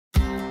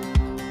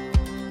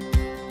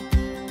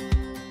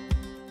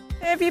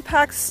Fairview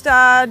Park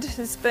Stud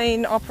has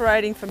been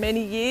operating for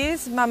many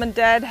years. Mum and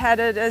Dad had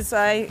it as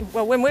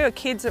when we were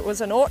kids it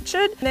was an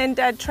orchard, and then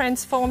Dad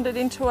transformed it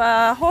into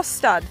a horse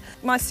stud.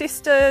 My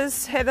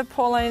sisters, Heather,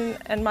 Pauline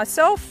and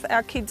myself,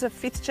 our kids are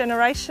 5th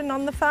generation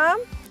on the farm.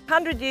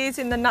 100 years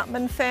in the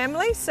Nutman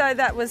family, so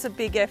that was a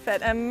big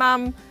effort, and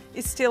Mum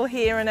is still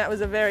here and that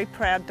was a very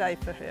proud day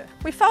for her.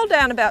 We foal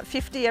down about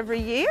 50 every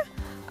year.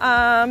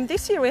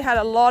 This year we had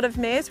a lot of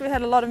mares. We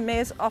had a lot of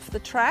mares off the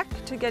track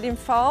to get in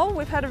foal.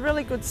 We've had a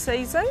really good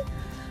season.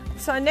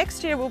 So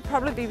next year we'll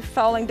probably be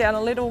foaling down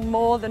a little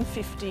more than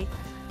 50.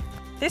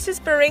 This is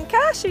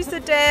Barinka. She's the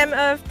dam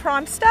of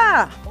Prime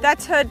Star.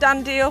 That's her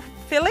done deal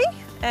filly,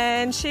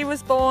 and she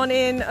was born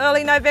in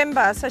early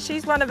November. So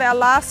she's one of our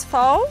last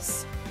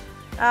foals,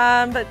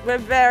 but we're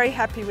very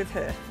happy with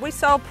her. We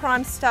sold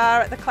Prime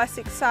Star at the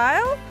Classic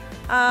Sale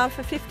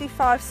for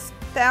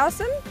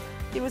 $55,000.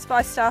 He was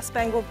by Star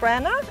Spangled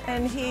Banner,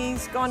 and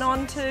he's gone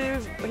on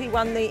he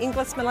won the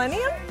Inglis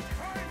Millennium,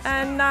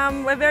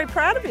 and we're very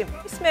proud of him.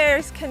 This mare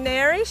is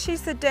Canary.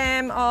 She's the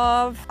dam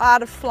of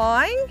Art of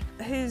Flying,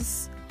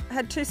 who's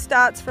had 2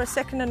 starts for a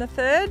 2nd and a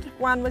 3rd.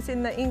 One was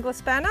in the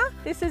Inglis Banner.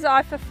 This is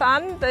Eye for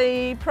Fun,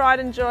 the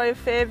pride and joy of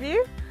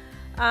Fairview.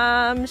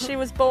 She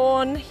was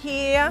born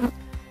here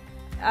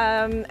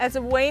as a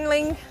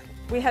weanling.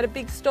 We had a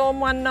big storm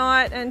one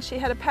night and she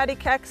had a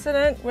paddock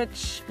accident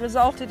which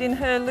resulted in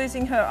her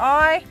losing her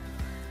eye.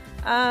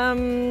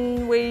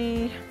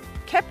 We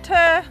kept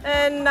her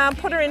and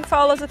put her in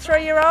foal as a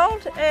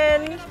 3-year-old,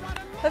 and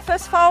her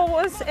first foal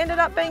ended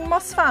up being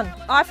Mossfun.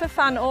 Eye for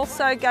Fun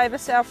also gave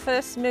us our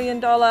first $1 million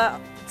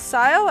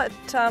sale at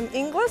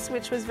Inglis,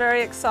 which was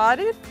very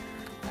exciting.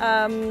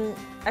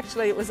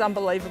 Actually, it was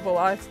unbelievable.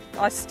 I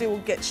still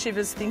get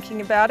shivers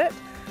thinking about it.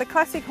 The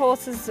classic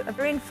horses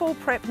are in full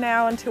prep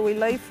now until we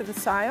leave for the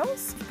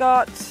sales. We've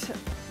got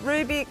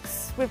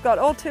Rubiks, we've got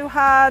All Too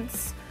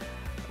Hards,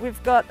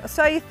 we've got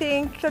So You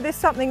Think. So there's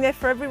something there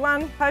for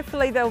everyone.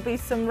 Hopefully there'll be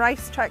some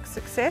racetrack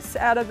success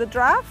out of the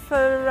draft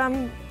for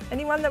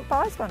anyone that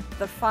buys one.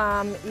 The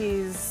farm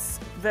is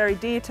very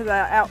dear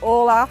to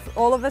all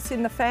of us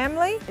in the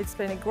family. It's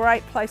been a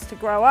great place to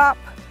grow up.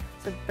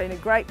 It's been a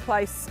great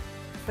place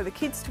for the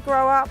kids to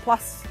grow up,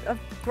 plus a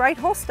great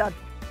horse stud.